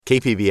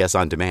KPBS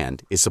On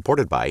Demand is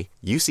supported by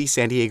UC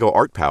San Diego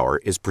Art Power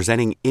is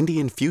presenting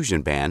Indian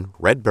fusion band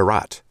Red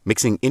Bharat,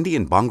 mixing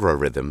Indian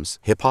Bhangra rhythms,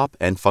 hip-hop,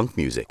 and funk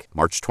music,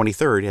 March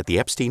 23rd at the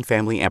Epstein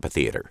Family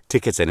Amphitheater.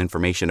 Tickets and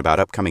information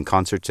about upcoming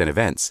concerts and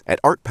events at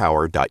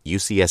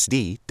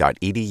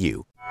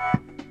artpower.ucsd.edu.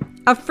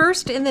 A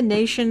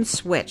first-in-the-nation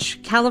switch.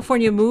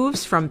 California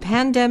moves from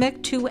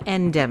pandemic to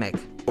endemic.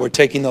 We're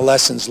taking the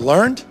lessons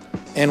learned,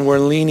 and we're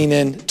leaning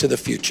into the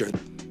future.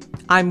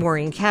 I'm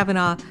Maureen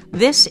Cavanaugh.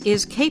 This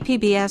is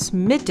KPBS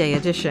Midday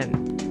Edition.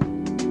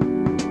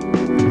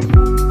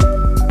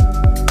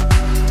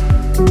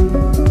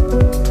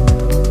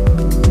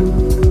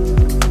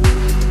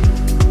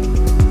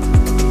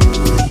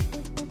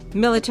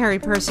 Military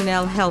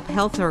personnel help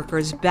health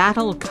workers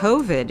battle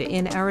COVID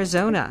in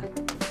Arizona.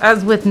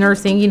 As with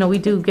nursing, we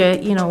do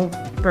get,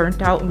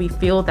 burnt out, and we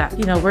feel that,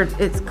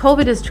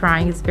 COVID is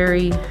trying.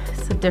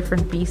 It's a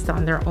different beast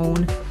on their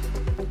own.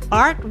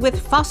 Art with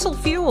fossil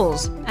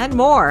fuels and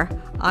more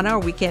on our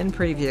weekend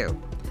preview.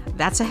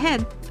 That's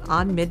ahead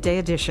on Midday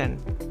Edition.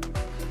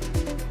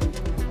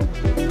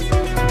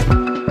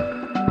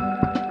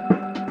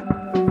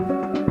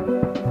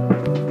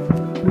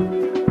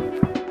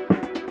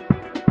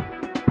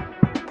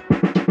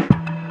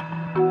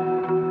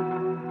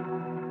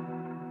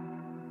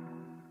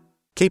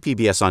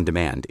 KPBS On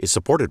Demand is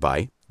supported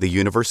by the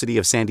University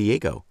of San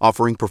Diego,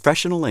 offering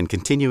professional and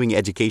continuing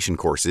education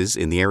courses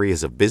in the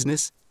areas of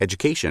business,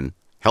 education,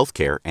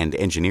 healthcare, and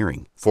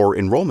engineering. For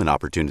enrollment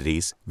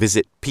opportunities,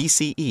 visit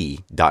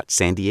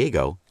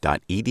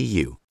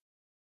pce.sandiego.edu.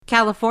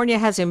 California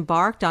has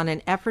embarked on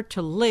an effort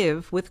to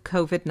live with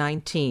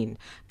COVID-19.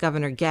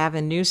 Governor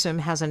Gavin Newsom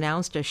has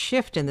announced a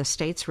shift in the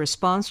state's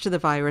response to the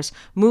virus,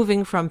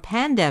 moving from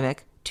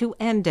pandemic to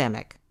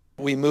endemic.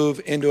 We move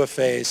into a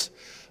phase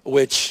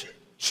which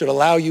should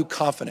allow you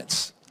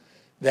confidence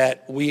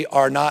that we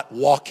are not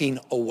walking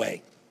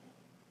away,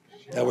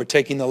 that we're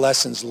taking the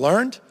lessons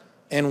learned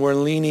and we're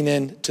leaning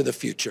into the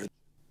future.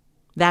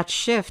 That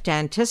shift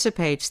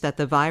anticipates that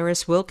the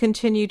virus will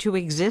continue to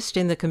exist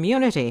in the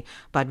community,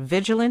 but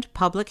vigilant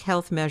public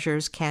health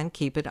measures can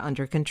keep it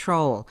under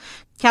control.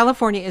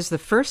 California is the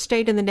first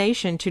state in the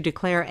nation to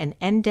declare an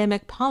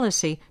endemic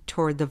policy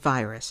toward the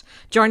virus.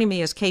 Joining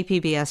me is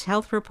KPBS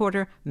health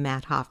reporter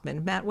Matt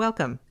Hoffman. Matt,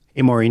 welcome.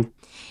 Hey, Maureen.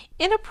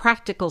 In a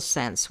practical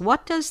sense,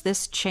 what does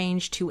this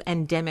change to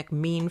endemic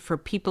mean for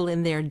people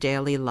in their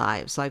daily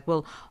lives? Like,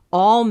 will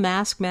all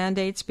mask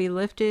mandates be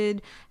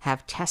lifted?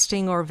 Have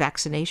testing or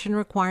vaccination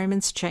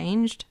requirements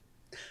changed?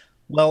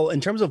 Well, in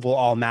terms of will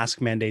all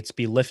mask mandates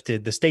be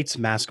lifted, the state's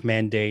mask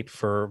mandate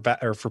for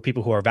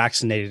people who are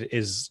vaccinated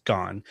is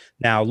gone.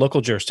 Now,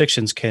 local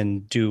jurisdictions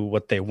can do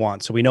what they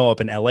want. So we know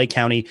up in LA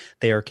County,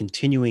 they are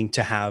continuing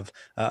to have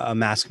a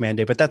mask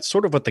mandate, but that's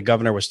sort of what the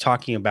governor was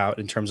talking about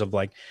in terms of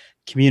like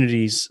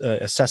communities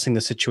assessing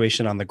the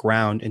situation on the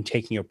ground and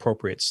taking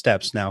appropriate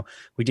steps. Now,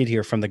 we did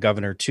hear from the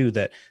governor, too,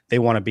 that they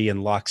want to be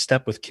in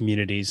lockstep with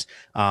communities.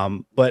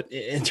 But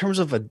in terms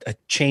of a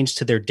change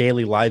to their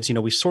daily lives,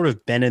 we've sort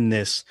of been in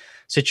this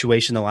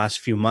situation the last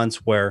few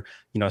months where,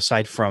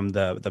 aside from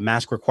the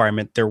mask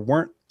requirement, there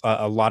weren't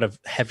a lot of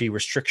heavy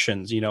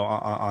restrictions,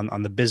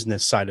 on the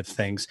business side of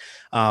things.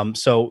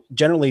 So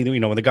generally,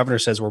 when the governor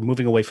says we're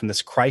moving away from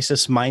this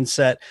crisis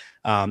mindset,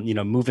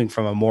 moving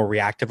from a more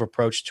reactive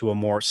approach to a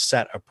more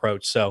set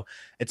approach. So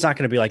it's not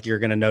going to be like you're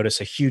going to notice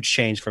a huge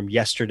change from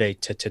yesterday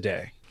to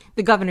today.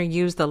 The governor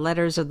used the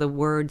letters of the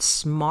word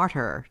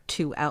smarter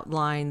to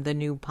outline the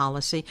new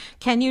policy.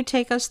 Can you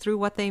take us through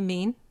what they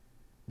mean?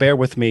 Bear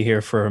with me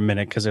here for a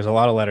minute because there's a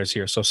lot of letters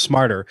here. So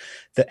smarter,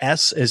 the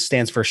S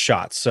stands for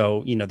shots.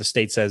 So, the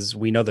state says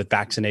we know that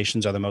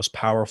vaccinations are the most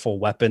powerful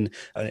weapon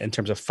in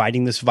terms of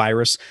fighting this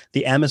virus.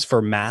 The M is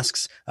for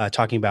masks,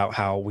 talking about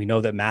how we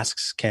know that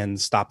masks can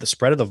stop the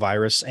spread of the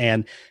virus.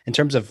 And in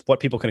terms of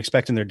what people can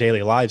expect in their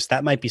daily lives,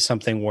 that might be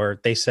something where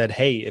they said,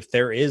 hey, if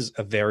there is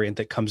a variant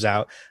that comes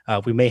out,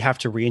 we may have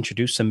to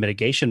reintroduce some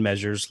mitigation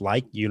measures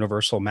like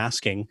universal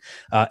masking.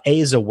 A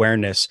is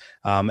awareness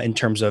in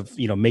terms of,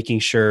 making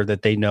sure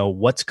that they know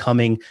what's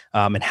coming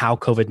and how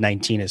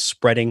COVID-19 is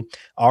spreading.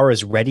 R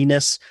is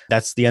readiness.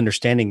 That's the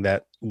understanding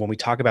that when we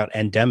talk about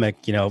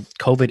endemic,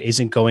 COVID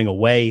isn't going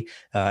away,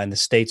 and the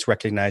state's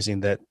recognizing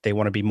that they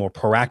want to be more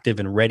proactive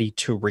and ready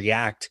to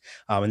react.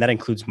 And that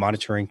includes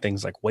monitoring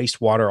things like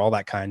wastewater, all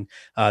that kind.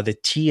 The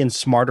T in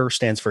smarter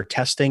stands for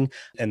testing.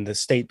 And the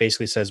state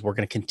basically says we're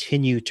going to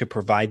continue to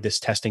provide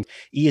this testing.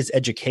 E is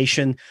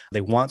education.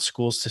 They want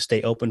schools to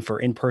stay open for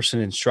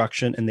in-person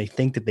instruction, and they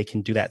think that they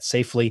can do that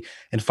safely.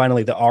 And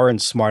finally, the R in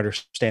smarter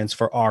stands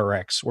for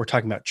RX. We're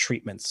talking about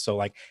treatments. So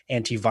like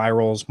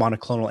antivirals,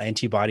 monoclonal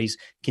antibodies,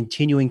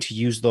 continuing to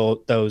use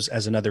those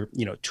as another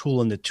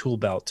tool in the tool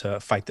belt to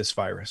fight this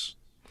virus.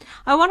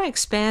 I want to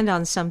expand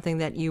on something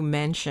that you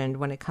mentioned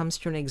when it comes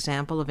to an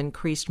example of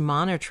increased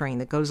monitoring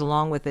that goes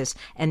along with this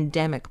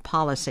endemic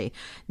policy.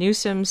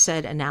 Newsom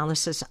said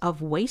analysis of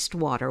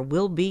wastewater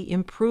will be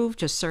improved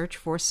to search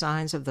for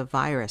signs of the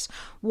virus.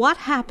 What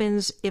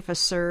happens if a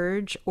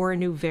surge or a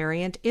new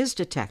variant is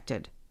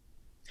detected?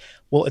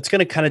 Well, it's going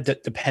to kind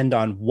of depend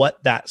on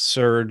what that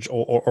surge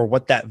or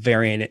what that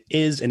variant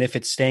is, and if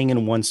it's staying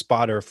in one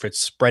spot or if it's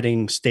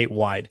spreading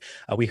statewide.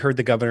 We heard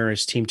the governor and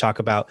his team talk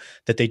about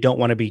that they don't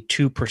want to be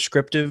too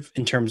prescriptive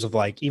in terms of,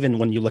 like, even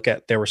when you look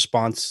at their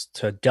response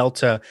to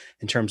Delta,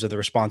 in terms of the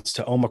response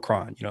to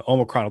Omicron.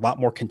 Omicron a lot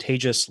more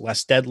contagious,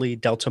 less deadly,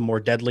 Delta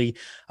more deadly.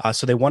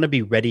 So they want to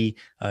be ready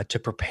to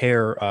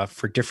prepare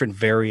for different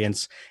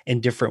variants in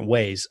different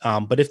ways.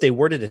 But if they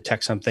were to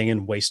detect something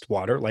in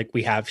wastewater, like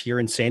we have here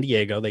in San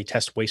Diego, they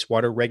test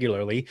wastewater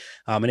regularly,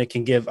 and it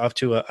can give up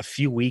to a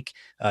few week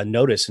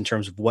notice in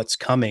terms of what's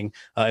coming.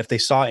 If they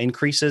saw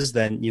increases,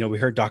 then we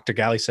heard Dr.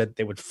 Galley said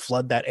they would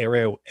flood that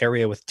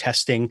area with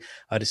testing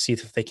to see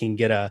if they can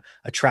get a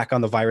track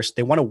on the virus.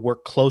 They want to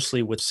work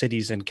closely with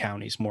cities and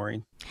counties,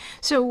 Maureen.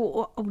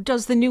 So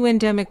does the new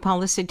endemic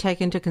policy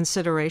take into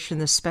consideration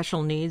the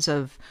special needs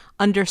of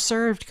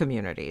underserved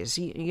communities,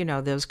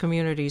 those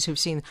communities who've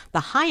seen the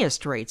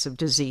highest rates of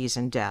disease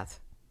and death?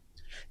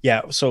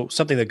 Yeah. So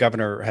something the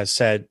governor has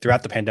said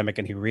throughout the pandemic,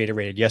 and he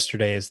reiterated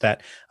yesterday, is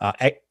that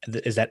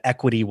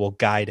equity will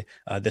guide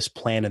this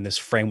plan and this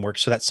framework.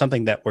 So that's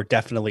something that we're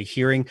definitely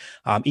hearing.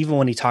 Even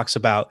when he talks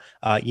about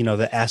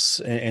the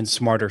S and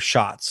smarter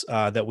shots,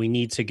 that we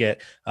need to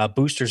get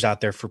boosters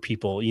out there for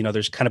people.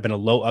 There's kind of been a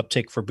low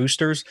uptake for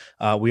boosters.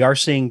 We are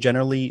seeing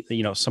generally,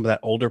 some of that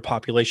older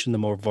population, the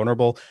more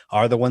vulnerable,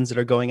 are the ones that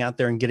are going out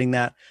there and getting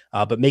that.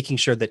 But making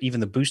sure that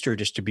even the booster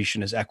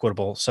distribution is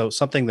equitable. So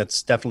something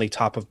that's definitely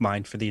top of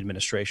mind for the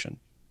administration.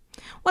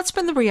 What's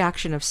been the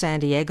reaction of San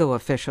Diego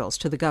officials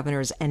to the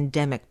governor's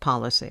endemic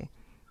policy?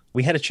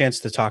 We had a chance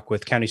to talk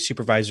with County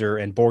Supervisor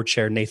and Board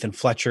Chair Nathan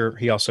Fletcher.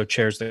 He also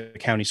chairs the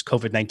county's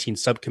COVID-19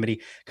 subcommittee,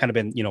 kind of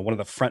been, one of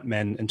the front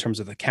men in terms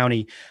of the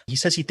county. He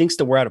says he thinks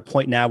that we're at a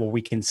point now where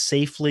we can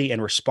safely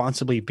and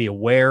responsibly be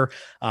aware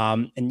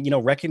and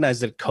recognize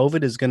that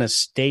COVID is going to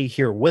stay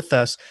here with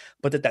us,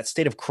 but that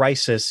state of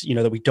crisis,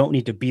 that we don't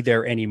need to be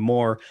there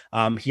anymore.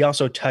 He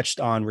also touched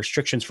on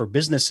restrictions for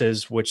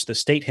businesses, which the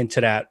state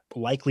hinted at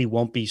likely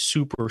won't be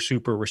super,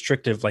 super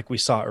restrictive like we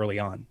saw early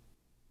on.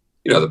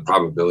 The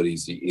probability to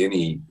see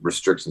any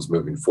restrictions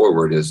moving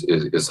forward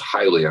is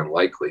highly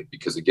unlikely,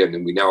 because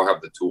again, we now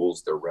have the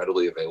tools, they're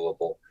readily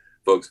available.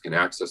 Folks can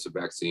access a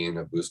vaccine,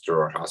 a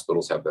booster, our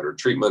hospitals have better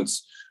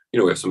treatments.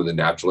 We have some of the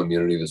natural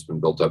immunity that's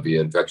been built up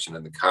via infection,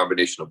 and the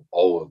combination of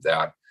all of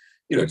that,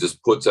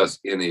 just puts us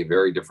in a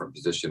very different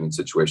position and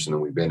situation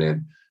than we've been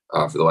in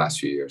for the last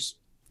few years.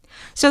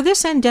 So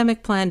this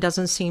endemic plan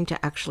doesn't seem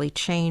to actually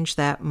change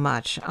that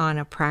much on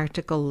a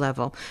practical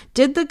level.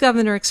 Did the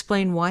governor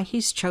explain why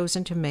he's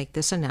chosen to make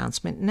this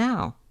announcement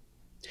now?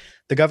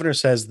 The governor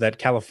says that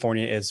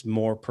California is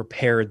more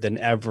prepared than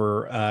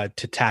ever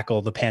to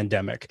tackle the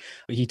pandemic.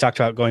 He talked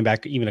about going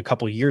back even a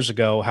couple of years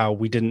ago, how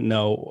we didn't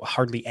know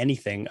hardly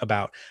anything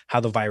about how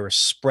the virus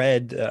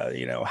spread,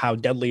 how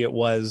deadly it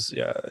was,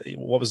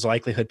 what was the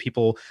likelihood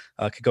people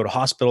could go to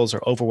hospitals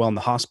or overwhelm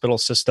the hospital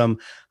system.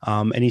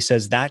 And he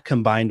says that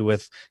combined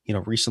with,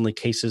 recently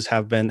cases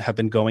have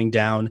been going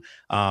down,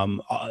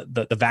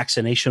 the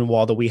vaccination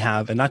wall that we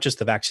have, and not just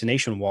the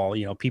vaccination wall,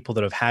 people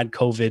that have had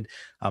COVID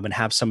and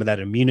have some of that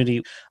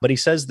immunity. But he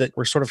says that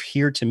we're sort of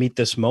here to meet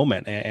this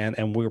moment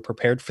and we're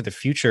prepared for the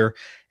future.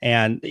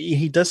 And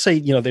he does say,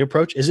 the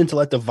approach isn't to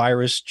let the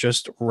virus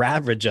just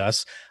ravage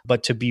us,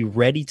 but to be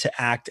ready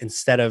to act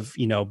instead of,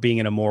 being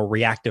in a more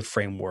reactive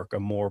framework, a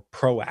more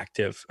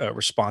proactive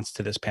response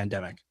to this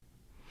pandemic.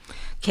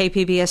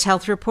 KPBS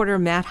health reporter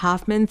Matt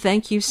Hoffman,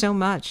 thank you so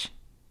much.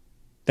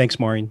 Thanks,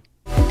 Maureen.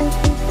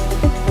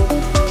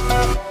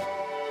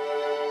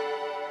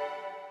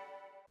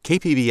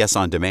 KPBS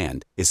On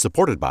Demand is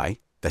supported by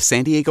the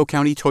San Diego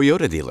County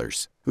Toyota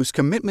dealers, whose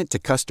commitment to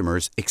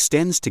customers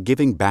extends to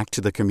giving back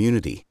to the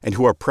community and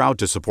who are proud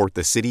to support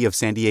the City of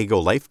San Diego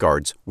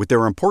lifeguards with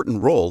their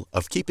important role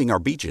of keeping our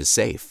beaches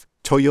safe.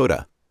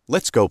 Toyota,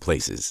 let's go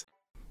places.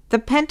 The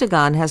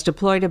Pentagon has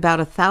deployed about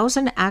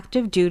 1,000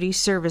 active duty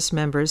service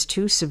members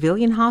to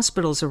civilian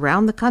hospitals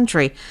around the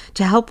country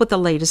to help with the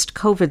latest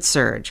COVID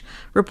surge.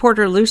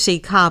 Reporter Lucy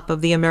Kopp of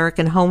the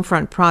American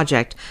Homefront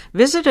Project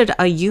visited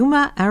a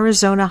Yuma,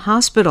 Arizona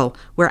hospital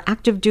where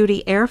active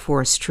duty Air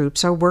Force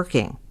troops are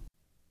working.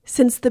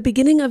 Since the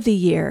beginning of the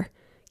year,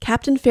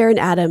 Captain Farron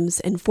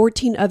Adams and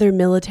 14 other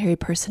military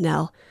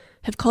personnel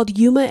have called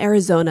Yuma,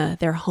 Arizona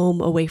their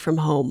home away from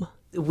home.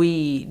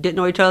 We didn't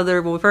know each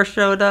other when we first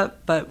showed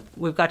up, but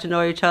we've got to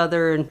know each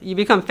other, and you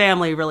become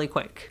family really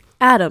quick.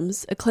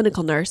 Adams, a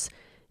clinical nurse,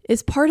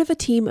 is part of a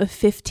team of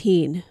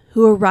 15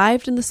 who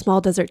arrived in the small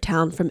desert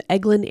town from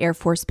Eglin Air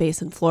Force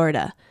Base in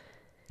Florida.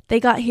 They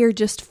got here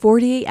just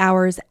 48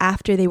 hours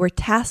after they were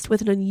tasked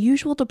with an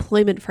unusual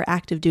deployment for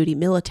active duty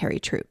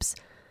military troops,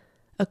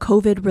 a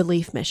COVID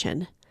relief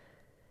mission.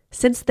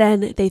 Since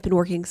then, they've been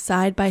working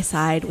side by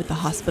side with the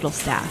hospital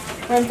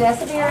staff.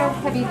 Remdesivir?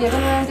 Have you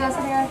given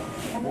remdesivir?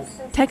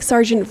 Tech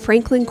Sergeant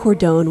Franklin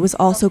Cordone was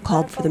also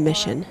called for the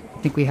mission.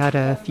 I think we had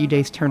a few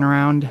days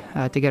turnaround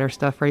to get our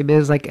stuff ready, but it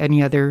was like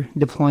any other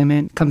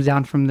deployment. It comes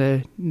down from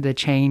the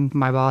chain.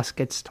 My boss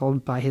gets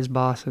told by his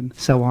boss and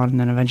so on, and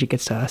then eventually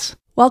gets to us.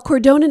 While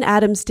Cordone and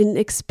Adams didn't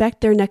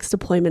expect their next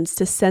deployments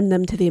to send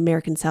them to the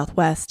American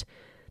Southwest,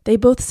 they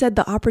both said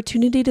the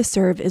opportunity to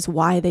serve is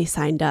why they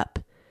signed up.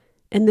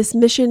 And this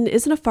mission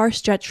isn't a far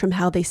stretch from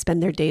how they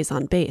spend their days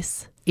on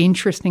base.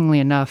 Interestingly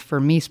enough, for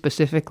me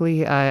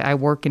specifically, I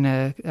work in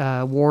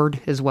a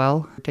ward as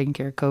well, taking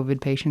care of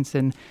COVID patients,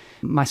 and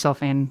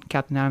myself and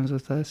Captain Adams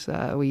with us,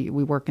 we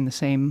work in the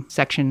same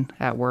section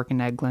at work in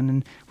Eglin,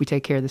 and we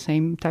take care of the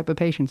same type of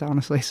patients,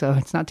 honestly, so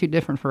it's not too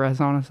different for us,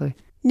 honestly.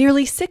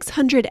 Nearly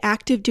 600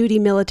 active duty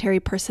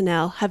military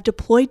personnel have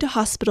deployed to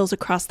hospitals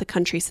across the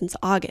country since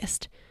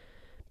August.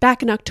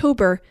 Back in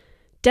October,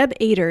 Deb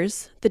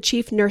Aders, the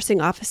chief nursing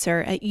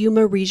officer at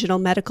Yuma Regional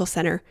Medical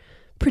Center,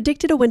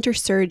 predicted a winter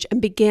surge and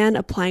began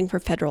applying for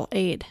federal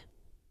aid.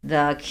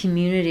 The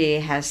community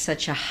has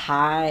such a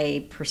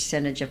high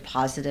percentage of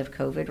positive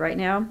COVID right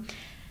now.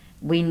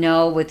 We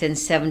know within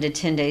 7 to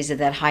 10 days of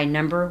that high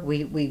number,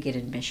 we get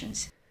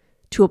admissions.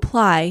 To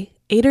apply,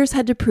 Aders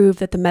had to prove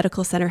that the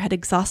medical center had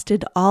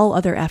exhausted all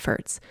other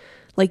efforts,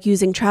 like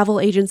using travel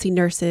agency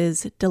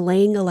nurses,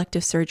 delaying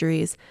elective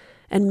surgeries,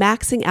 and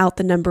maxing out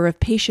the number of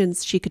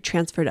patients she could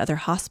transfer to other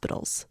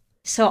hospitals.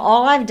 So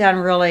all I've done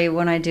really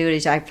when I do it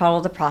is I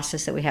follow the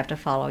process that we have to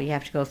follow. You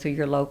have to go through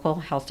your local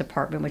health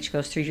department, which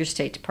goes through your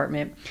state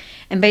department,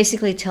 and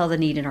basically tell the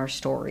need in our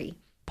story.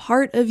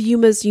 Part of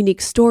Yuma's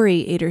unique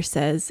story, Aders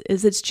says,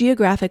 is its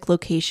geographic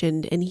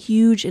location and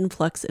huge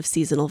influx of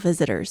seasonal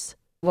visitors.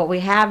 What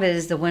we have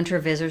is the winter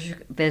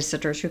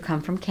visitors who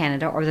come from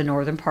Canada or the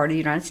northern part of the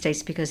United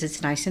States because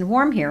it's nice and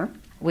warm here.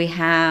 We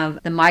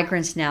have the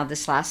migrants now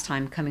this last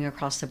time coming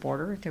across the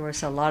border. There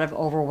was a lot of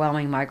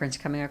overwhelming migrants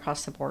coming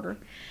across the border.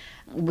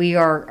 We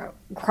are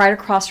right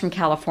across from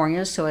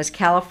California, so as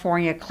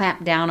California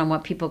clamped down on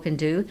what people can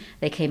do,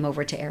 they came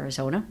over to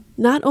Arizona.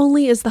 Not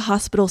only is the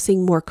hospital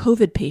seeing more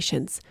COVID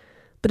patients,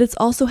 but it's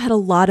also had a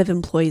lot of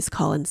employees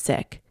call in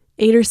sick.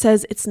 Aders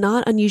says it's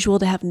not unusual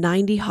to have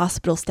 90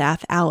 hospital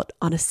staff out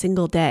on a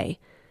single day.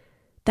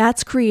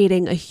 That's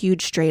creating a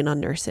huge strain on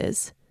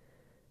nurses.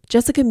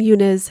 Jessica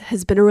Muniz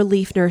has been a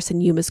relief nurse in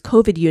Yuma's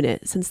COVID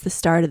unit since the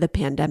start of the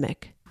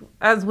pandemic.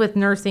 As with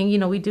nursing,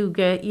 we do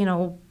get,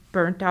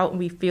 burnt out, and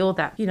we feel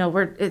that,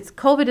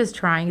 COVID is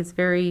trying. It's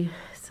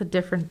a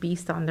different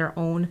beast on their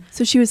own.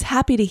 So she was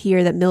happy to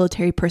hear that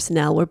military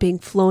personnel were being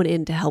flown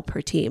in to help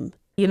her team.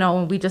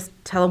 And we just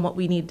tell them what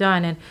we need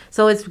done. And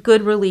so it's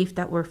good relief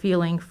that we're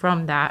feeling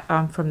from that,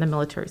 from the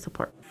military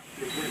support.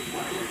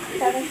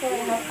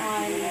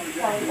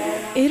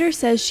 Aders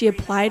says she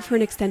applied for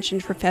an extension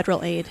for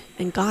federal aid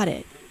and got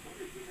it.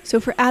 So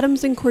for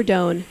Adams and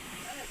Cordone,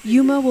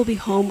 Yuma will be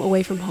home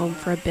away from home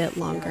for a bit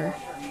longer.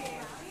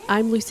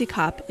 I'm Lucy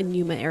Kopp in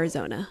Yuma,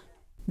 Arizona.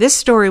 This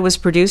story was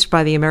produced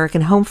by the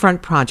American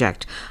Homefront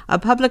Project, a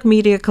public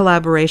media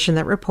collaboration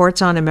that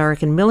reports on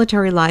American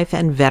military life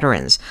and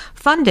veterans.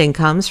 Funding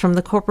comes from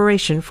the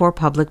Corporation for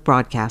Public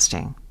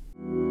Broadcasting.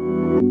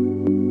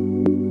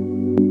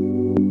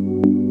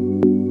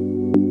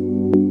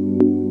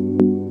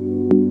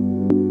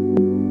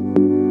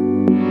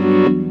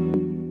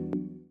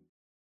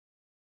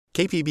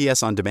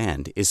 KPBS On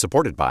Demand is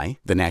supported by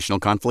the National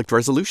Conflict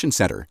Resolution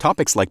Center.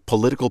 Topics like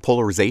political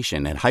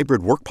polarization and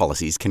hybrid work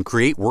policies can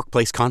create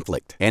workplace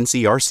conflict.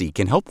 NCRC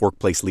can help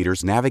workplace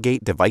leaders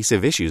navigate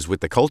divisive issues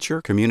with the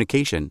Culture,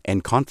 Communication,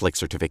 and Conflict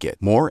Certificate.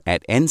 More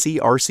at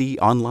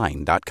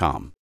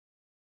ncrconline.com.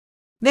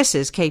 This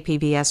is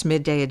KPBS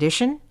Midday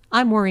Edition.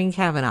 I'm Maureen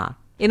Cavanaugh.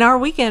 In our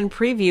weekend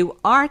preview,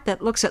 art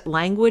that looks at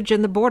language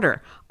and the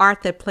border,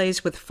 art that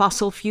plays with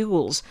fossil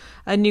fuels,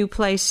 a new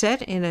play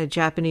set in a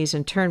Japanese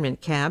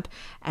internment camp,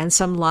 and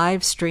some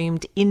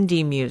live-streamed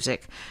indie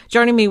music.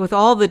 Joining me with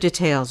all the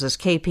details is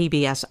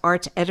KPBS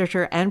arts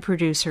editor and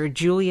producer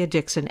Julia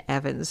Dixon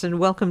Evans. And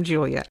welcome,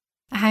 Julia.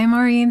 Hi,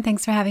 Maureen.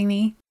 Thanks for having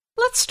me.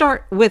 Let's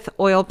start with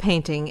oil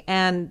painting,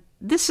 and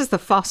this is the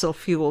fossil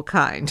fuel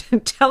kind.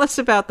 Tell us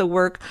about the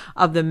work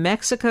of the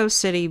Mexico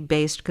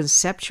City-based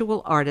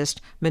conceptual artist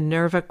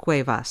Minerva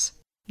Cuevas.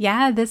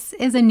 Yeah, this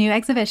is a new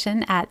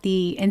exhibition at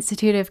the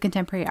Institute of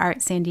Contemporary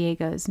Art San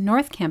Diego's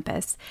North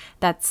Campus.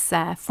 That's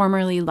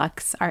formerly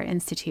Lux Art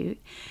Institute.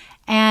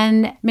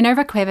 And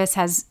Minerva Cuevas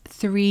has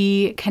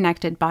 3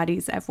 connected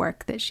bodies of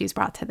work that she's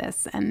brought to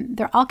this. And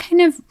they're all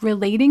kind of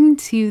relating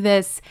to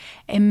this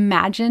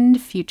imagined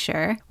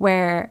future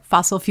where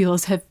fossil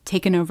fuels have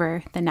taken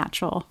over the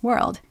natural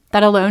world.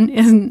 That alone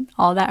isn't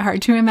all that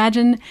hard to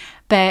imagine,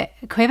 but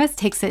Cuevas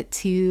takes it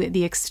to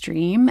the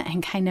extreme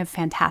and kind of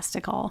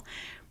fantastical.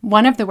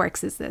 One of the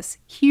works is this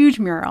huge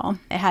mural.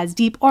 It has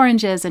deep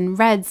oranges and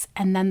reds,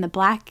 and then the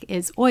black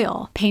is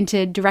oil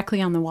painted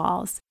directly on the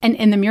walls. And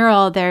in the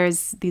mural,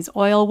 there's these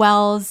oil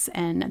wells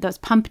and those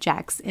pump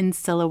jacks in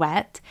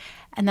silhouette.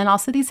 And then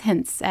also these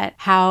hints at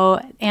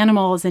how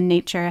animals and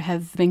nature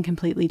have been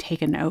completely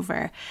taken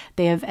over.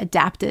 They have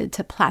adapted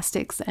to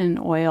plastics and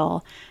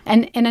oil.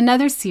 And in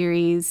another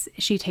series,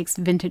 she takes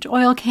vintage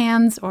oil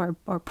cans or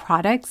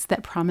products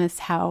that promise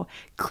how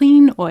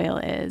clean oil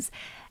is.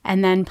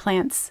 and then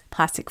plants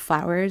plastic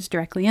flowers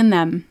directly in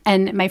them.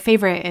 And my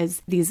favorite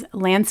is these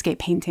landscape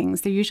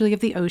paintings. They're usually of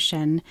the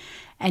ocean,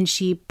 and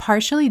she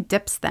partially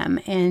dips them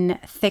in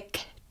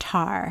thick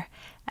tar.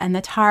 And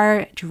the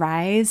tar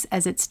dries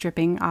as it's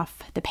dripping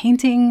off the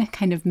painting,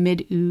 kind of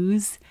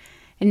mid-ooze.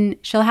 And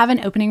she'll have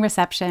an opening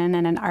reception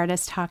and an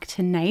artist talk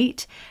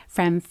tonight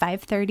from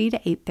 5:30 to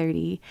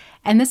 8:30.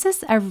 And this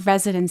is a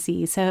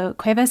residency, so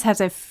Cuevas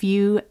has a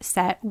few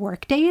set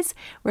work days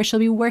where she'll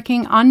be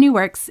working on new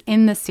works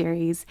in the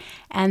series,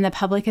 and the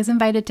public is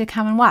invited to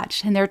come and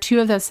watch. And there are 2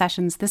 of those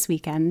sessions this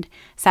weekend,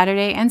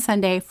 Saturday and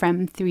Sunday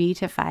from 3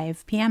 to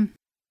 5 p.m.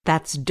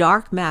 That's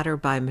Dark Matter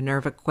by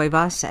Minerva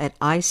Cuevas at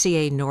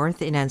ICA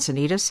North in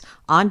Encinitas,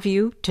 on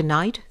view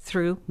tonight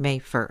through May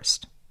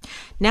 1st.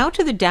 Now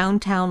to the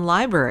Downtown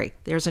Library.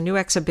 There's a new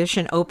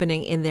exhibition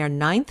opening in their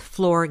 9th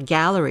floor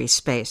gallery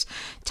space.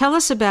 Tell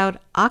us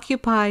about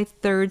Occupy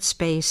Third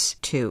Space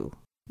 2.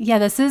 Yeah,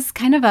 this is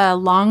kind of a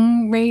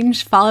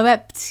long-range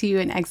follow-up to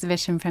an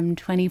exhibition from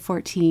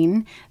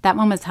 2014. That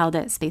one was held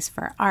at Space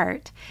for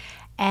Art.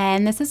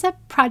 And this is a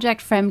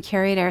project from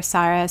curator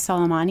Sara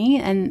Soleimani,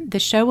 and the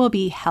show will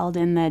be held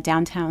in the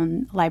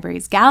Downtown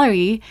Library's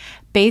gallery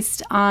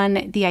based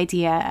on the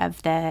idea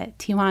of the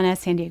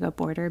Tijuana-San Diego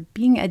border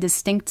being a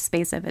distinct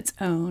space of its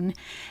own.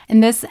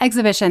 And this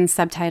exhibition,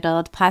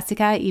 subtitled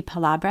Plástica y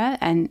Palabra,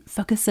 and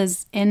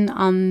focuses in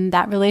on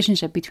that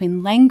relationship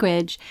between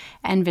language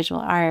and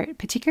visual art,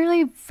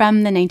 particularly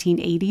from the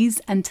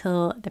 1980s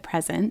until the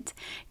present,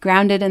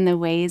 grounded in the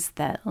ways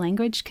that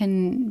language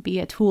can be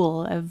a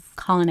tool of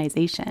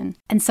colonization.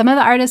 And some of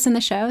the artists in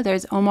the show,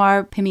 there's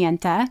Omar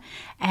Pimienta,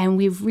 and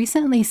we've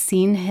recently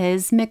seen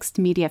his mixed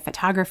media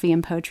photography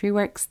and poetry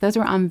works. Those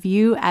were on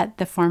view at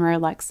the former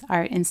Lux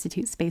Art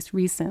Institute space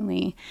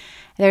recently.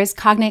 There's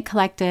Cognate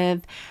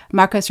Collective,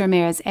 Marcos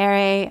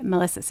Ramirez-Ere,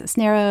 Melissa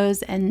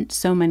Cisneros, and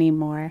so many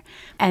more.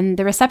 And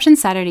the reception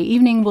Saturday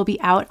evening will be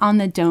out on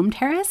the Dome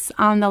Terrace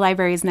on the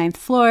library's 9th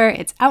floor.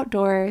 It's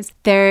outdoors.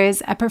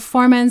 There's a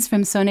performance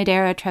from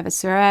Sonidera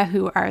Travesura,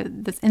 who are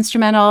this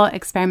instrumental,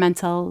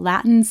 experimental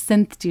Latin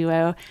synth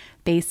duo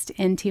based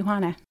in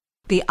Tijuana.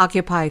 The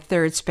Occupy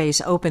Third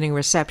Space opening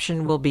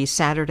reception will be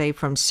Saturday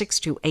from 6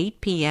 to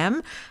 8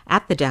 p.m.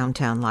 at the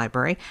Downtown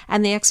Library,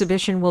 and the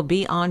exhibition will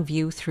be on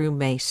view through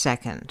May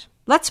 2nd.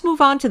 Let's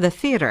move on to the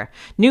theater.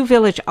 New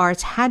Village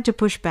Arts had to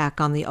push back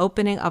on the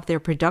opening of their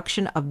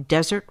production of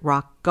Desert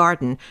Rock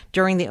Garden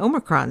during the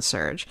Omicron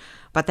surge,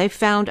 but they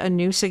found a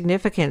new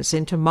significance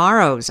in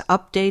tomorrow's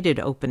updated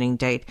opening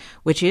date,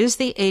 which is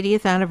the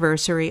 80th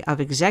anniversary of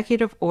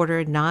Executive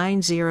Order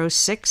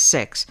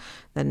 9066,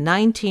 the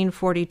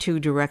 1942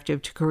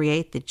 directive to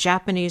create the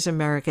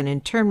Japanese-American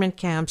internment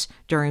camps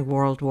during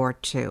World War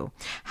II.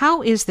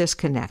 How is this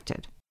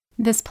connected?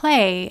 This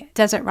play,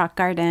 Desert Rock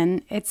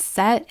Garden, it's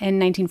set in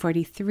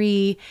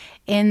 1943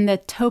 in the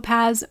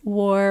Topaz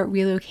War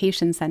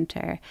Relocation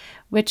Center,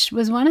 which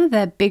was one of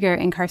the bigger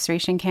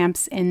incarceration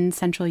camps in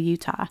central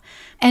Utah.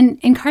 And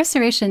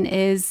incarceration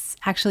is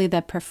actually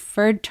the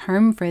preferred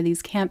term for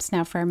these camps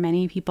now for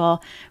many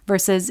people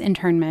versus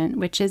internment,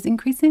 which is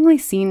increasingly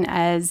seen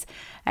as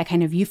a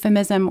kind of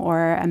euphemism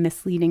or a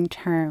misleading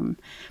term.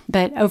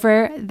 But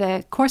over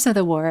the course of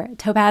the war,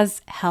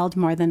 Topaz held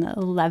more than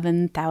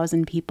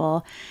 11,000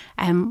 people.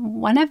 And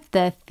one of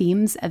the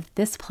themes of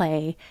this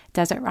play,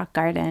 Desert Rock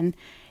Garden,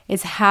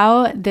 is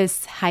how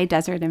this high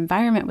desert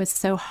environment was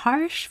so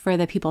harsh for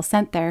the people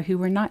sent there who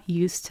were not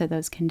used to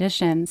those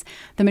conditions.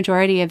 The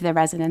majority of the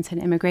residents had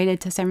immigrated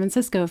to San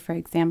Francisco, for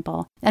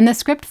example. And the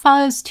script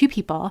follows 2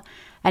 people,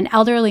 an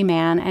elderly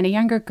man and a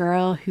younger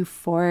girl who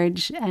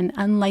forge an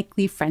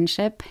unlikely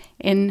friendship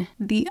in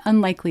the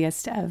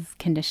unlikeliest of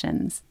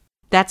conditions.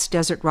 That's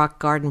Desert Rock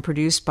Garden,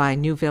 produced by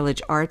New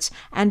Village Arts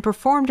and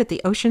performed at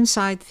the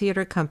Oceanside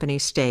Theater Company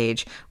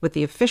stage, with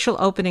the official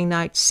opening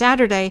night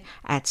Saturday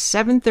at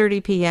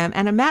 7:30 p.m.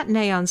 and a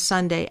matinee on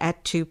Sunday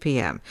at 2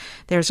 p.m.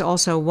 There's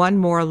also one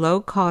more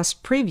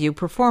low-cost preview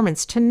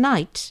performance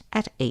tonight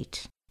at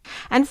 8.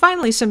 And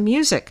finally, some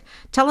music.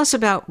 Tell us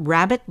about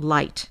Rabbit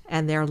Light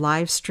and their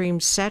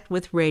live-streamed set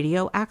with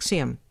Radio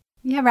Axiom.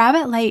 Yeah,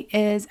 Rabbit Light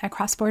is a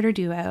cross-border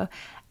duo.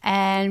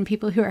 And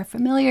people who are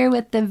familiar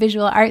with the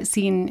visual art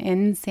scene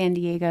in San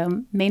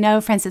Diego may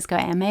know Francisco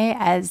Ame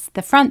as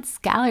the Fronts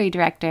gallery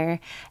director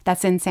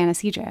that's in San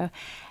Isidro.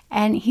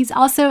 And he's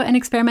also an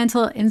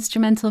experimental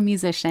instrumental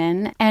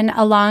musician. And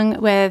along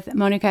with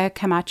Monica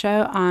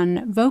Camacho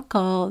on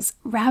vocals,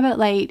 Rabbit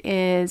Light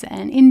is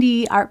an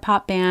indie art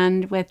pop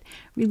band with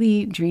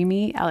really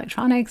dreamy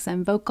electronics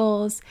and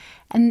vocals.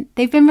 And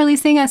they've been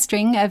releasing a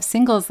string of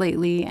singles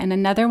lately, and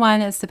another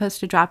one is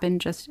supposed to drop in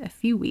just a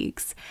few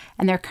weeks.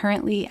 And they're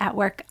currently at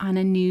work on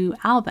a new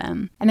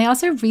album. And they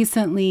also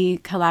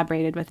recently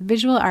collaborated with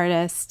visual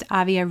artist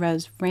Avia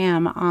Rose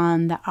Ram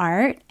on the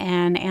art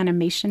and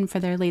animation for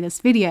their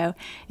latest video.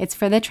 It's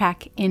for the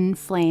track In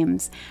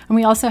Flames. And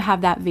we also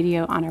have that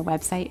video on our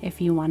website if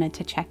you wanted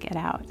to check it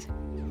out.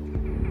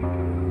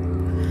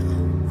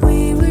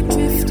 We were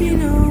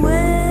drifting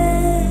away.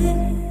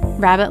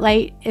 Rabbit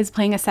Light is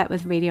playing a set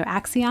with Radio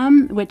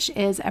Axiom, which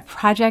is a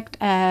project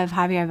of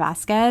Javier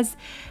Vasquez.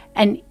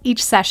 And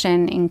each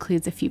session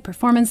includes a few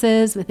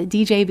performances with a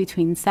DJ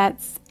between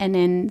sets. And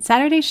in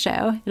Saturday's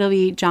show, it'll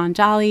be John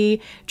Jolly,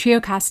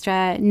 Trio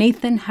Castra,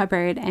 Nathan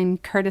Hubbard,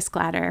 and Curtis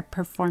Glatter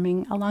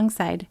performing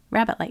alongside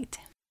Rabbit Light.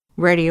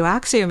 Radio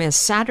Axiom is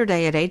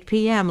Saturday at 8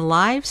 p.m.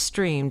 live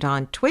streamed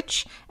on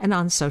Twitch and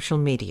on social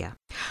media.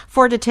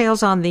 For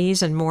details on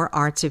these and more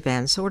arts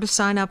events, or to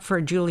sign up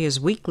for Julia's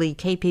weekly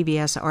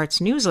KPBS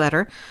Arts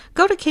newsletter,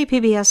 go to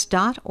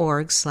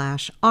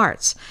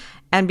kpbs.org/arts.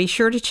 And be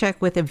sure to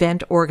check with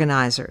event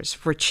organizers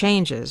for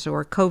changes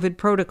or COVID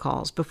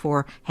protocols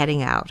before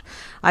heading out.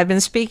 I've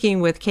been speaking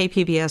with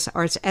KPBS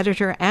Arts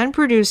editor and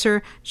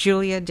producer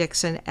Julia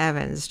Dixon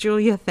Evans.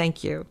 Julia,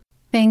 thank you.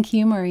 Thank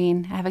you,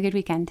 Maureen. Have a good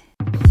weekend.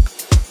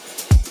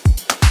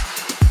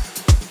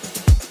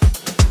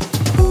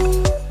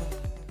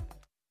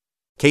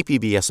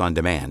 KPBS On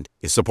Demand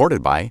is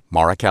supported by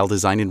Marrokal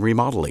Design and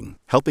Remodeling,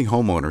 helping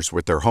homeowners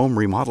with their home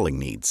remodeling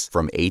needs.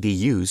 From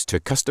ADUs to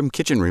custom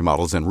kitchen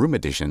remodels and room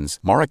additions,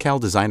 Marrokal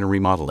Design and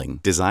Remodeling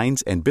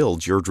designs and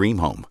builds your dream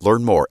home.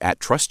 Learn more at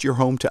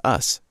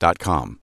trustyourhometous.com.